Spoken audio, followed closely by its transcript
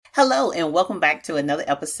Hello, and welcome back to another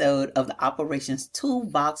episode of the Operations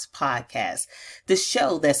Toolbox Podcast, the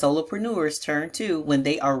show that solopreneurs turn to when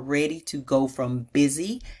they are ready to go from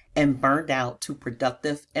busy and burned out to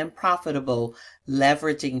productive and profitable,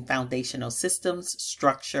 leveraging foundational systems,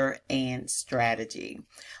 structure, and strategy.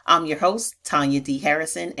 I'm your host, Tanya D.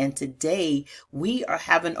 Harrison, and today we are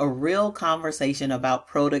having a real conversation about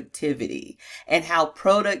productivity and how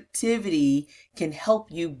productivity can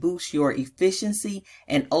help you boost your efficiency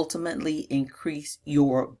and ultimately increase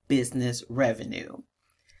your business revenue.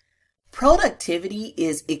 Productivity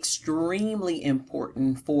is extremely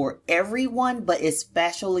important for everyone, but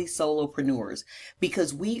especially solopreneurs,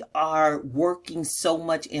 because we are working so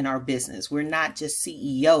much in our business. We're not just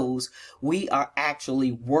CEOs. We are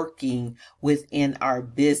actually working within our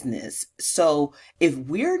business. So if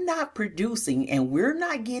we're not producing and we're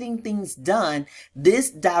not getting things done, this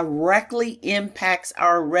directly impacts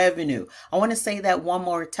our revenue. I want to say that one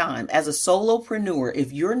more time. As a solopreneur,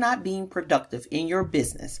 if you're not being productive in your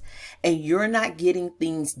business, and you're not getting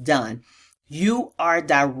things done, you are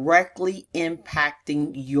directly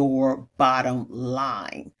impacting your bottom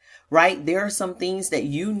line, right? There are some things that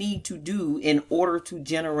you need to do in order to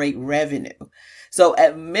generate revenue. So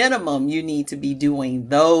at minimum, you need to be doing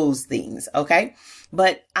those things, okay?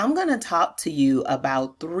 But I'm going to talk to you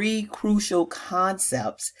about 3 crucial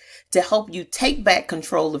concepts to help you take back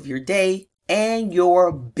control of your day and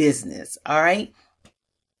your business, all right?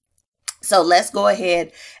 So let's go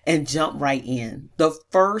ahead and jump right in. The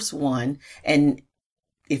first one, and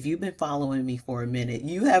if you've been following me for a minute,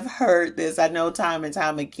 you have heard this, I know, time and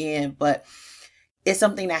time again, but it's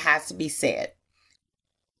something that has to be said.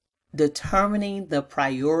 Determining the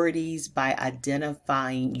priorities by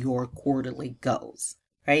identifying your quarterly goals,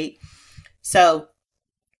 right? So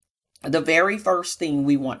the very first thing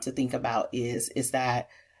we want to think about is that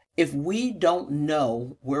if we don't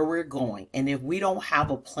know where we're going and if we don't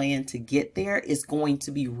have a plan to get there, it's going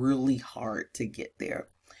to be really hard to get there.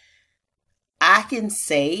 I can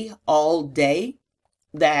say all day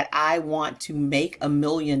that I want to make $1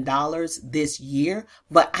 million this year,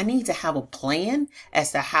 but I need to have a plan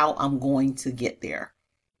as to how I'm going to get there.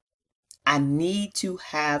 I need to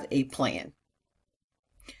have a plan.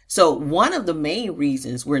 So one of the main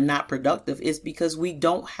reasons we're not productive is because we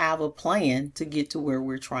don't have a plan to get to where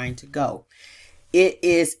we're trying to go. It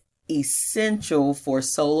is essential for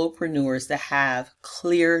solopreneurs to have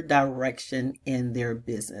clear direction in their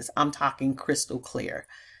business. I'm talking crystal clear.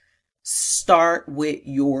 Start with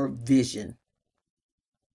your vision.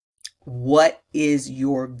 What is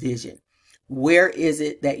your vision? Where is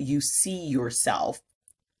it that you see yourself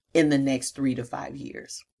in the next 3 to 5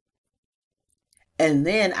 years? And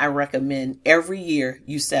then I recommend every year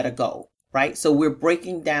you set a goal, right? So we're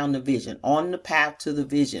breaking down the vision. On the path to the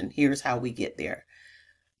vision, here's how we get there.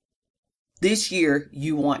 This year,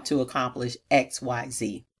 you want to accomplish X, Y,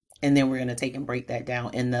 Z. And then we're going to take and break that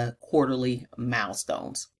down in the quarterly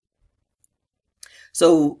milestones.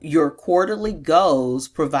 So your quarterly goals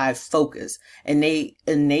provide focus and they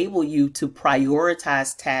enable you to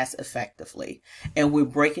prioritize tasks effectively. And we're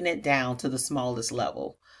breaking it down to the smallest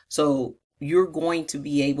level. So you're going to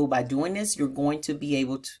be able, by doing this, you're going to be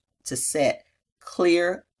able to set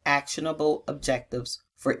clear, actionable objectives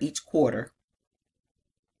for each quarter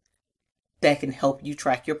that can help you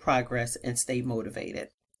track your progress and stay motivated.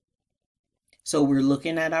 So we're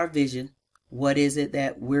looking at our vision. What is it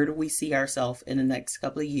where do we see ourselves in the next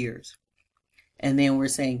couple of years? And then we're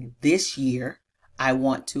saying this year, I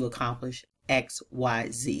want to accomplish X, Y,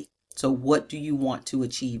 Z. So what do you want to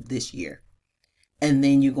achieve this year? And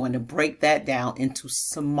then you're going to break that down into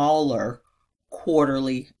smaller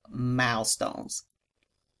quarterly milestones.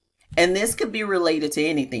 And this could be related to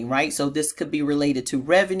anything, right? So this could be related to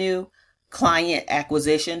revenue, client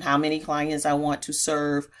acquisition, how many clients I want to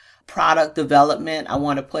serve, product development, I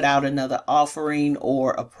want to put out another offering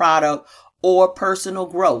or a product, or personal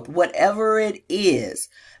growth. Whatever it is,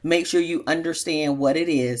 make sure you understand what it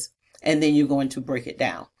is, and then you're going to break it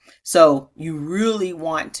down. So you really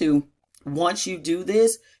want to, once you do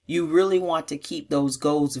this, you really want to keep those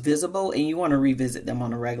goals visible and you want to revisit them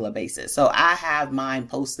on a regular basis. So I have mine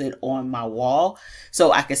posted on my wall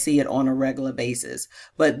so I can see it on a regular basis.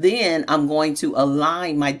 But then I'm going to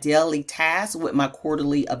align my daily tasks with my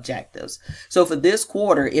quarterly objectives. So for this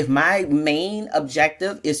quarter, if my main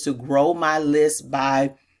objective is to grow my email list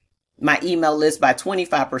by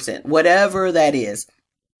 25%, whatever that is,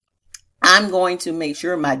 I'm going to make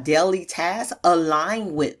sure my daily tasks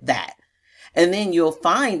align with that. And then you'll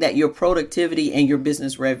find that your productivity and your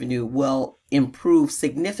business revenue will improve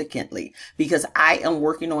significantly because I am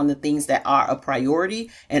working on the things that are a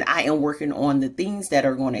priority and I am working on the things that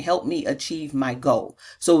are going to help me achieve my goal.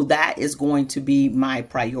 So that is going to be my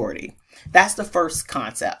priority. That's the first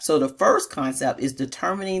concept. So the first concept is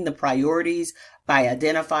determining the priorities by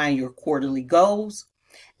identifying your quarterly goals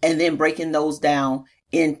and then breaking those down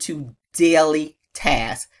into daily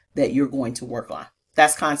tasks that you're going to work on.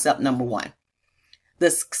 That's concept number one.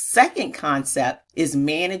 The second concept is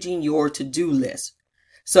managing your to-do list.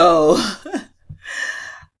 So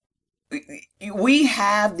we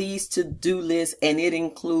have these to-do lists and it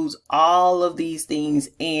includes all of these things.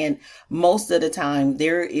 And most of the time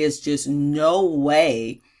there is just no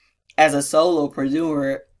way as a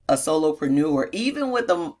solopreneur, even with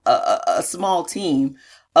a small team,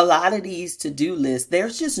 a lot of these to-do lists,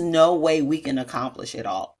 there's just no way we can accomplish it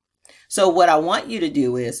all. So what I want you to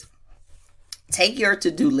do is take your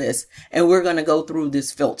to-do list and we're going to go through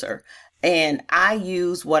this filter. And I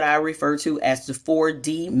use what I refer to as the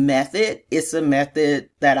 4D method. It's a method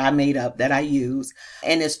that I made up that I use.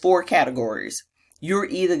 And it's 4 categories. You're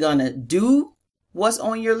either going to do what's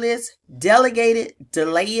on your list, delegate it,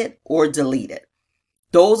 delay it, or delete it.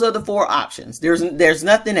 Those are the 4 options. There's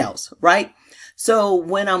nothing else, right? So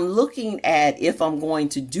when I'm looking at if I'm going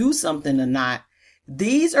to do something or not,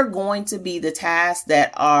 these are going to be the tasks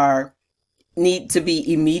that need to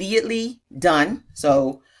be immediately done.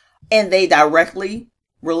 So, and they directly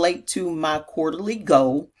relate to my quarterly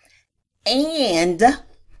goal. And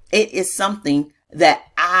it is something that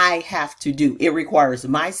I have to do. It requires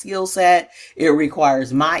my skill set. It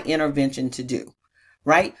requires my intervention to do.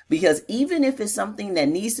 Right? Because even if it's something that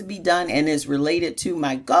needs to be done and is related to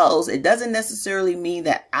my goals, it doesn't necessarily mean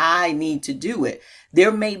that I need to do it.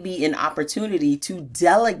 There may be an opportunity to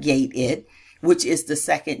delegate it, which is the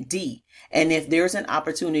second D. And if there's an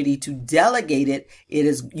opportunity to delegate it,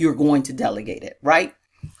 you're going to delegate it, right?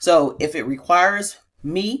 So if it requires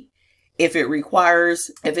me, if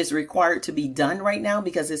it's required to be done right now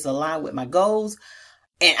because it's aligned with my goals,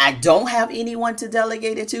 and I don't have anyone to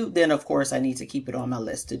delegate it to, then of course I need to keep it on my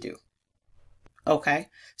list to do. Okay.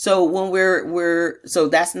 So when so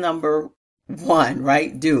that's number 1,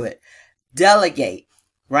 right? Do it. Delegate,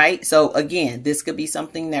 right? So again, this could be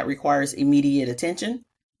something that requires immediate attention.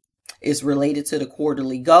 It's related to the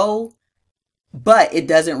quarterly goal, but it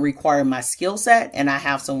doesn't require my skill set and I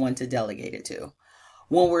have someone to delegate it to.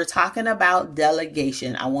 When we're talking about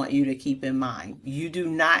delegation, I want you to keep in mind, you do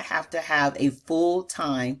not have to have a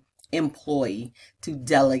full-time employee to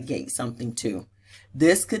delegate something to.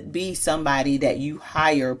 This could be somebody that you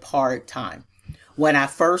hire part-time. When I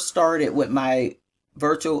first started with my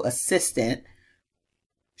virtual assistant,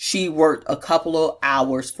 she worked a couple of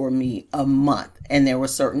hours for me a month, and there were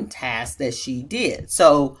certain tasks that she did.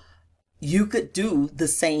 So you could do the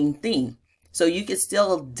same thing. So you could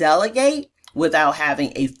still delegate without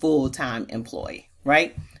having a full-time employee,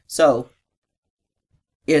 right? So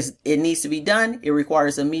it needs to be done. It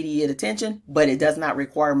requires immediate attention, but it does not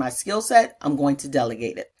require my skill set. I'm going to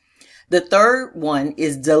delegate it. The third one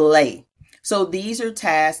is delay. So these are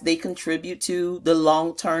tasks, they contribute to the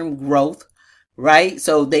long-term growth, right?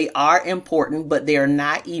 So they are important, but they are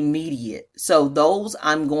not immediate. So those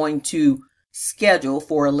I'm going to schedule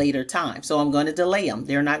for a later time. So I'm going to delay them.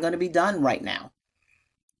 They're not going to be done right now.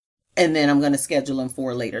 And then I'm going to schedule them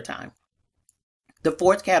for a later time. The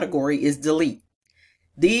fourth category is delete.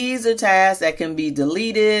 These are tasks that can be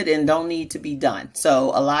deleted and don't need to be done.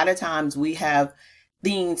 So a lot of times we have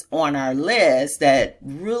things on our list that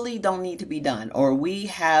really don't need to be done, or we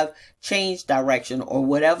have changed direction, or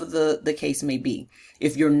whatever the case may be.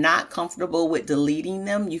 If you're not comfortable with deleting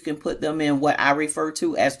them, you can put them in what I refer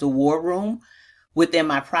to as the war room. Within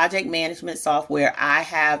my project management software, I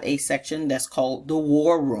have a section that's called the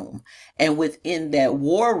war room. And within that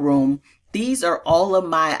war room, these are all of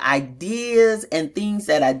my ideas and things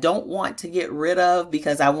that I don't want to get rid of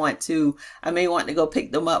because I may want to go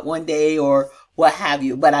pick them up one day or what have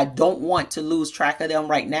you, but I don't want to lose track of them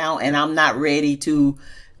right now. And I'm not ready to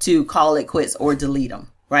call it quits or delete them.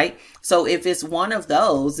 Right? So if it's one of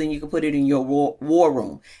those, then you can put it in your war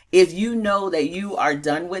room. If you know that you are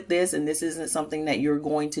done with this and this isn't something that you're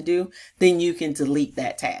going to do, then you can delete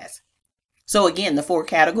that task. So again, the 4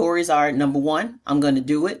 categories are: number 1, I'm going to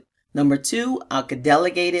do it. Number 2, I could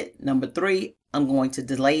delegate it. Number 3, I'm going to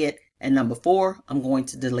delay it. And number 4, I'm going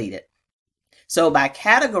to delete it. So by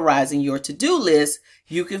categorizing your to-do list,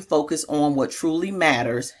 you can focus on what truly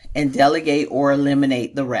matters and delegate or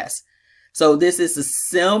eliminate the rest. So this is a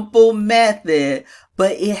simple method,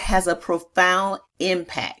 but it has a profound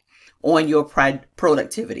impact on your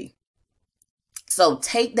productivity. So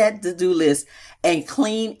take that to-do list and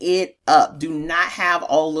clean it up. Do not have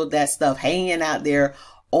all of that stuff hanging out there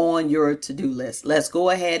on your to-do list. Let's go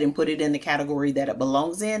ahead and put it in the category that it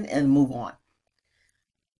belongs in and move on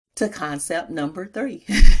to concept number 3.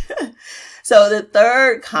 So the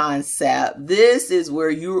third concept, this is where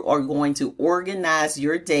you are going to organize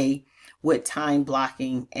your day with time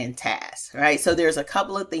blocking and tasks, right? So there's a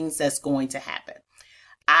couple of things that's going to happen.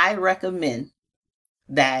 I recommend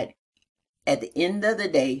that at the end of the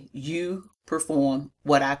day, you perform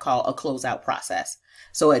what I call a closeout process.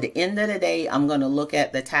 So at the end of the day, I'm going to look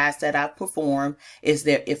at the tasks that I performed.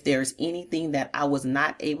 If there's anything that I was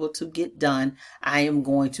not able to get done, I am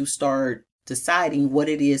going to start deciding what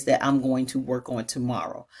it is that I'm going to work on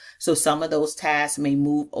tomorrow. So some of those tasks may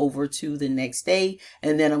move over to the next day,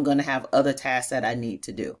 and then I'm going to have other tasks that I need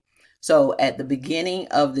to do. So at the beginning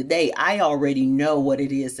of the day, I already know what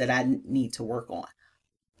it is that I need to work on.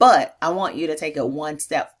 But I want you to take it one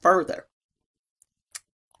step further.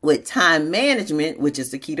 With time management, which is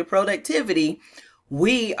the key to productivity,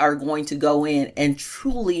 we are going to go in and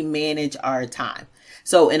truly manage our time.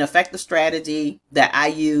 So an effective strategy that I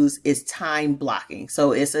use is time blocking.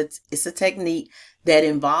 So it's a technique that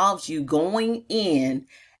involves you going in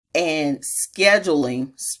and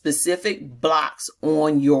scheduling specific blocks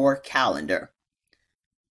on your calendar.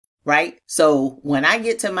 Right? So when I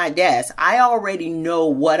get to my desk, I already know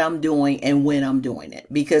what I'm doing and when I'm doing it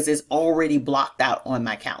because it's already blocked out on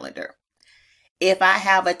my calendar. If I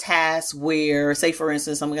have a task where, say for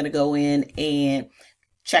instance, I'm going to go in and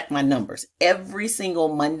check my numbers every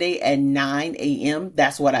single Monday at 9 a.m.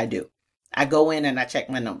 That's what I do. I go in and I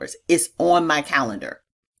check my numbers. It's on my calendar.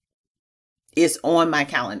 It's on my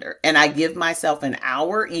calendar. And I give myself an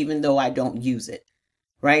hour even though I don't use it.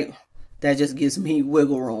 Right? That just gives me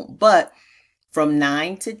wiggle room. But from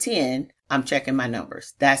 9 to 10, I'm checking my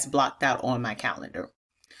numbers. That's blocked out on my calendar.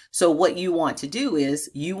 So what you want to do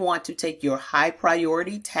is you want to take your high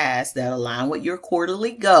priority tasks that align with your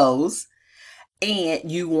quarterly goals,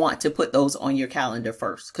 and you want to put those on your calendar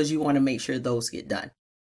first because you want to make sure those get done.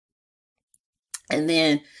 And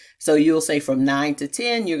then, so you'll say from 9 to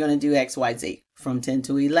 10, you're going to do X, Y, Z. From 10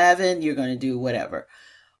 to 11, you're going to do whatever.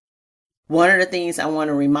 One of the things I want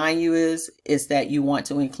to remind you is that you want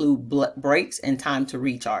to include breaks and time to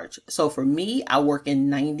recharge. So for me, I work in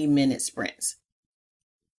 90-minute sprints.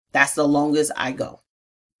 That's the longest I go.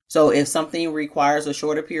 So if something requires a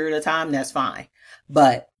shorter period of time, that's fine.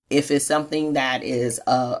 But if it's something that is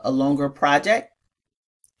a longer project,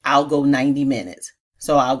 I'll go 90 minutes.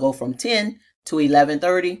 So I'll go from 10 to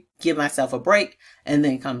 11:30, give myself a break, and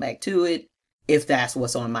then come back to it if that's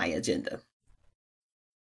what's on my agenda.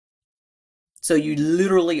 So you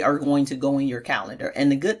literally are going to go in your calendar.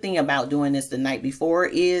 And the good thing about doing this the night before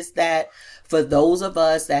is that for those of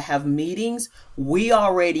us that have meetings, we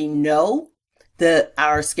already know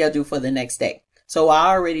our schedule for the next day. So I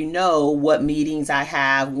already know what meetings I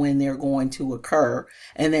have when they're going to occur.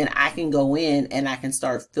 And then I can go in and I can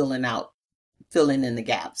start filling in the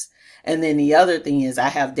gaps. And then the other thing is I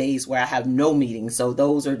have days where I have no meetings. So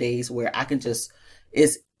those are days where I can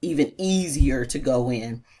it's even easier to go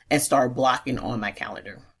in and start blocking on my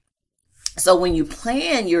calendar. So when you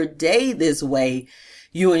plan your day this way,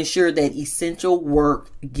 you ensure that essential work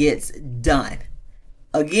gets done.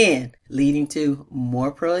 Again, leading to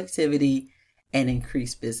more productivity and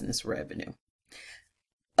increased business revenue.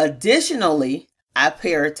 Additionally, I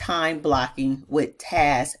pair time blocking with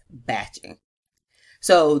task batching.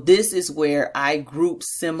 So this is where I group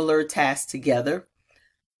similar tasks together.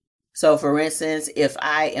 So for instance, if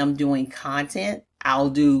I am doing content, I'll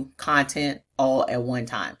do content all at one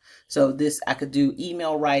time. So I could do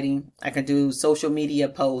email writing, I could do social media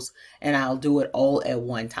posts, and I'll do it all at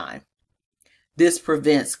one time. This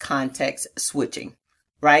prevents context switching,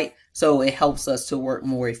 right? So it helps us to work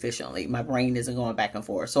more efficiently. My brain isn't going back and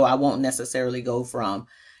forth. So I won't necessarily go from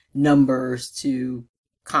numbers to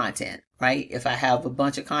content, right? If I have a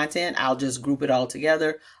bunch of content, I'll just group it all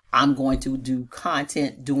together. I'm going to do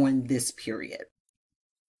content during this period.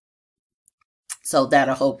 So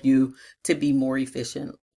that'll help you to be more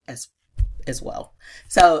efficient as well.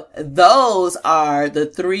 So those are the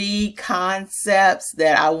 3 concepts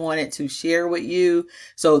that I wanted to share with you.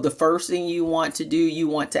 So the first thing you want to do, you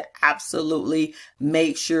want to absolutely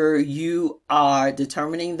make sure you are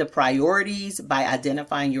determining the priorities by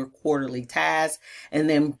identifying your quarterly tasks and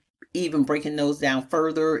then even breaking those down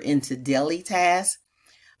further into daily tasks.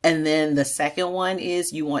 And then the second one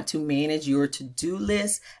is you want to manage your to-do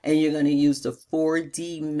list, and you're going to use the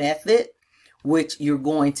 4D method, which you're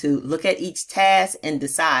going to look at each task and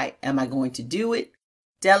decide, am I going to do it,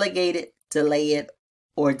 delegate it, delay it,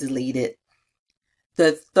 or delete it?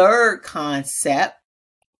 The third concept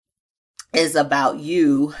is about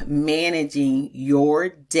you managing your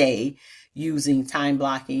day using time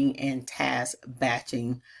blocking and task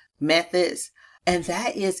batching methods. And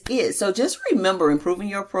that is it. So just remember, improving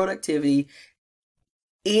your productivity,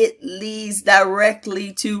 it leads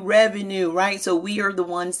directly to revenue, right? So we are the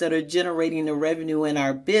ones that are generating the revenue in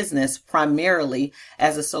our business primarily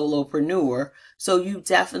as a solopreneur. So you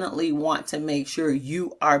definitely want to make sure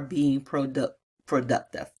you are being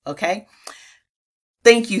productive. Okay.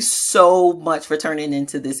 Thank you so much for turning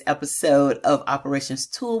into this episode of Operations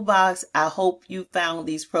Toolbox. I hope you found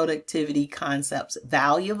these productivity concepts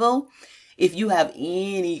valuable. If you have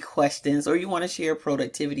any questions or you want to share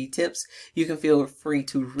productivity tips, you can feel free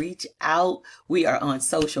to reach out. We are on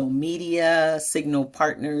social media, Signal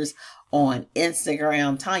Partners on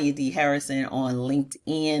Instagram, Tanya D. Harrison on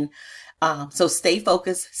LinkedIn. So stay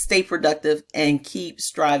focused, stay productive, and keep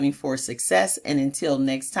striving for success. And until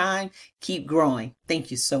next time, keep growing. Thank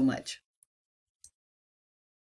you so much.